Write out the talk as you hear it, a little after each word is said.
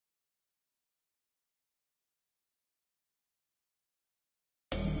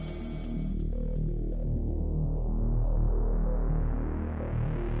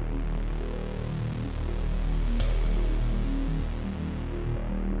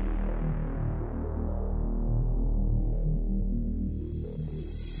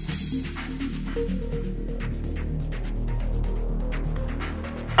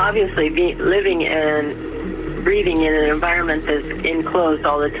Obviously, living and breathing in an environment that's enclosed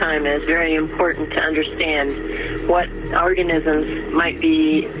all the time is very important to understand what organisms might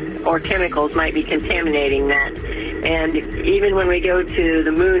be or chemicals might be contaminating that. And even when we go to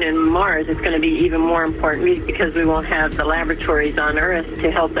the moon and Mars, it's going to be even more important because we won't have the laboratories on Earth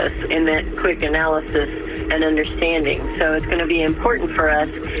to help us in that quick analysis and understanding. So it's going to be important for us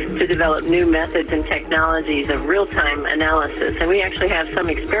to develop new methods and technologies of real-time analysis. And we actually have some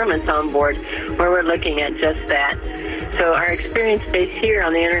experiments on board where we're looking at just that. So our experience base here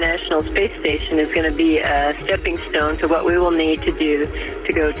on the International Space Station is going to be a stepping stone to what we will need to do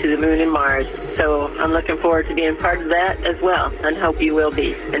to go to the moon and Mars. So I'm looking forward to being part of that as well, and hope you will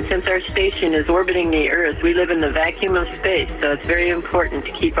be. And since our station is orbiting the Earth, we live in the vacuum of space, so it's very important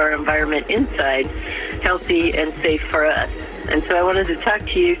to keep our environment inside healthy and safe for us. And so I wanted to talk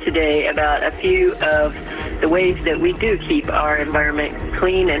to you today about a few of the ways that we do keep our environment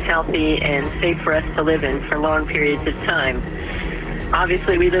clean and healthy and safe for us to live in for long periods of time.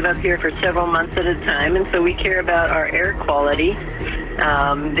 Obviously, we live up here for several months at a time, and so we care about our air quality.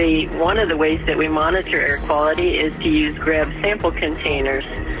 One of the ways that we monitor air quality is to use grab sample containers.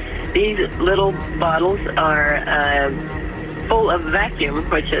 These little bottles are full of vacuum,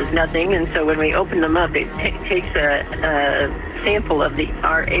 which is nothing, and so when we open them up, it takes a sample of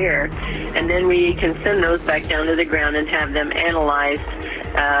our air, and then we can send those back down to the ground and have them analyzed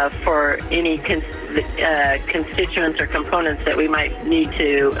for any constituents or components that we might need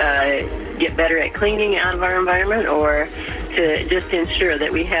to get better at cleaning out of our environment, or to just ensure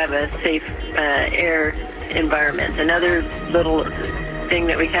that we have a safe air environment. Another little thing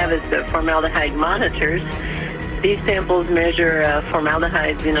that we have is the formaldehyde monitors. These samples measure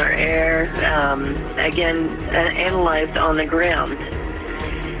formaldehydes in our air, again, analyzed on the ground.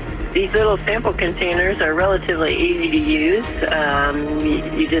 These little sample containers are relatively easy to use.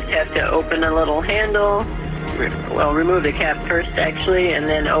 You just have to open a little handle, remove the cap first actually, and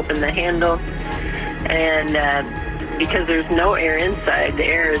then open the handle. And because there's no air inside, the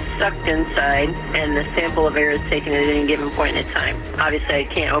air is sucked inside, and the sample of air is taken at any given point in time. Obviously, I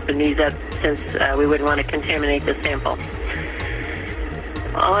can't open these up since we wouldn't want to contaminate the sample.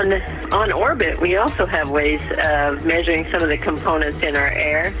 On orbit, we also have ways of measuring some of the components in our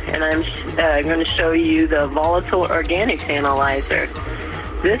air, and I'm going to show you the Volatile Organics Analyzer.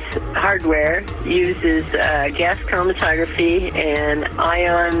 This hardware uses gas chromatography and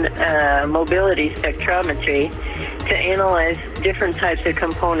ion mobility spectrometry to analyze different types of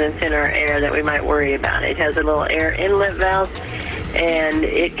components in our air that we might worry about. It has a little air inlet valve, and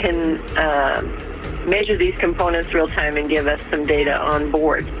it can measure these components real time and give us some data on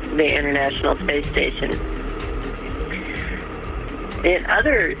board the International Space Station. In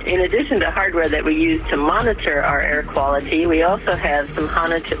addition to hardware that we use to monitor our air quality, we also have some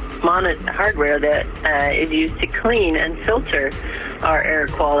hardware that is used to clean and filter our air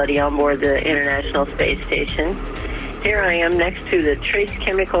quality on board the International Space Station. Here I am next to the Trace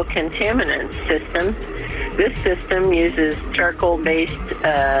Chemical Contaminant system. This system uses charcoal-based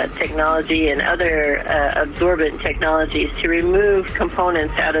technology and other absorbent technologies to remove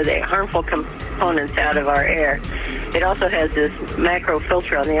components harmful components out of our air. It also has this macro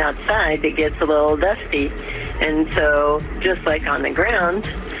filter on the outside that gets a little dusty. And so, just like on the ground,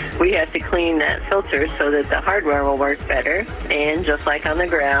 we have to clean that filter so that the hardware will work better. And just like on the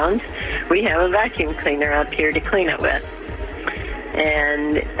ground, we have a vacuum cleaner up here to clean it with.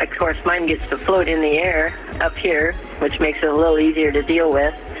 And, of course, mine gets to float in the air up here, which makes it a little easier to deal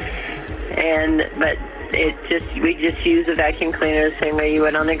with. But we just use a vacuum cleaner the same way you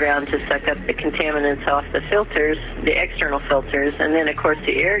would on the ground to suck up the contaminants off the filters, the external filters, and then of course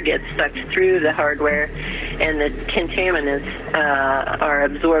the air gets sucked through the hardware, and the contaminants are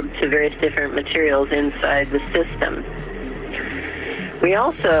absorbed to various different materials inside the system. We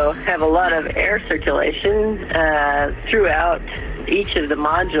also have a lot of air circulation throughout each of the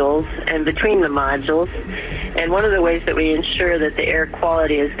modules and between the modules, and one of the ways that we ensure that the air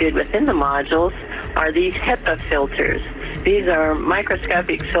quality is good within the modules are these Hepa filters. These are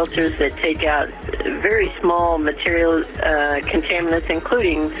microscopic filters that take out very small material contaminants,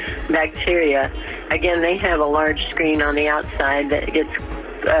 including bacteria. Again, they have a large screen on the outside that gets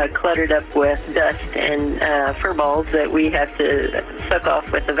cluttered up with dust and fur balls that we have to suck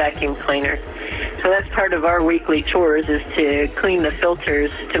off with a vacuum cleaner. So that's part of our weekly chores, is to clean the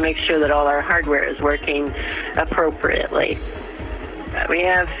filters to make sure that all our hardware is working appropriately. We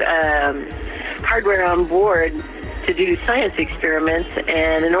have hardware on board to do science experiments,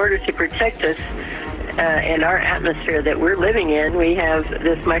 and in order to protect us and our atmosphere that we're living in, we have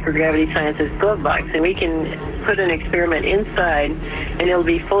this microgravity sciences glove box, and we can put an experiment inside, and it'll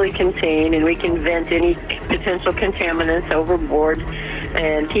be fully contained, and we can vent any potential contaminants overboard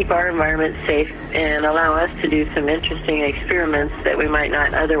and keep our environment safe and allow us to do some interesting experiments that we might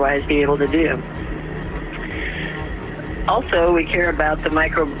not otherwise be able to do. Also, we care about the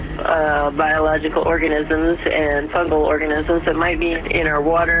microbiological organisms and fungal organisms that might be in our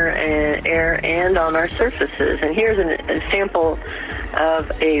water and air and on our surfaces. And here's a sample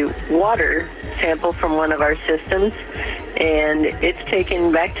of a water sample from one of our systems, and it's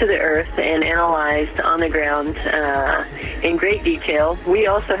taken back to the earth and analyzed on the ground in great detail. We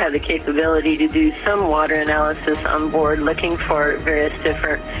also have the capability to do some water analysis on board, looking for various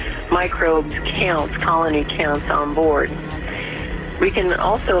different microbes counts, colony counts on board. We can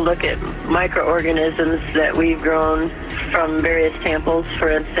also look at microorganisms that we've grown from various samples. For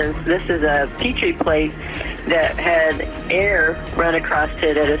instance, this is a Petri plate that had air run across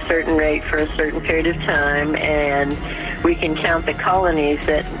it at a certain rate for a certain period of time, and we can count the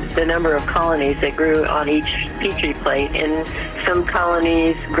number of colonies that grew on each Petri plate. And some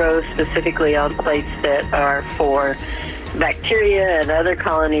colonies grow specifically on plates that are for bacteria, and other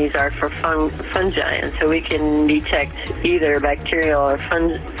colonies are for fungi, and so we can detect either bacterial or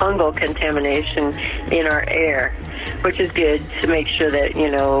fungal contamination in our air, which is good to make sure that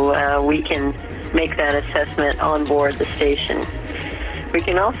we can make that assessment on board the station. We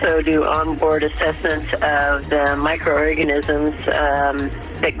can also do on-board assessments of the microorganisms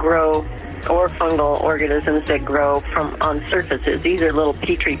that grow, or fungal organisms that grow on surfaces. These are little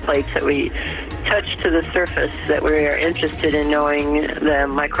Petri plates that we touch to the surface that we are interested in knowing the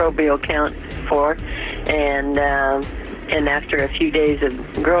microbial count for, and after a few days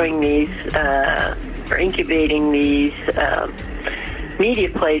of growing these or incubating these media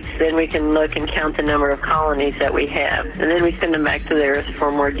plates, then we can look and count the number of colonies that we have, and then we send them back to the Earth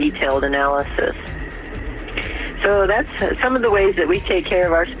for more detailed analysis. So that's some of the ways that we take care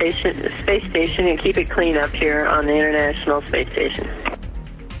of our space station and keep it clean up here on the International Space Station.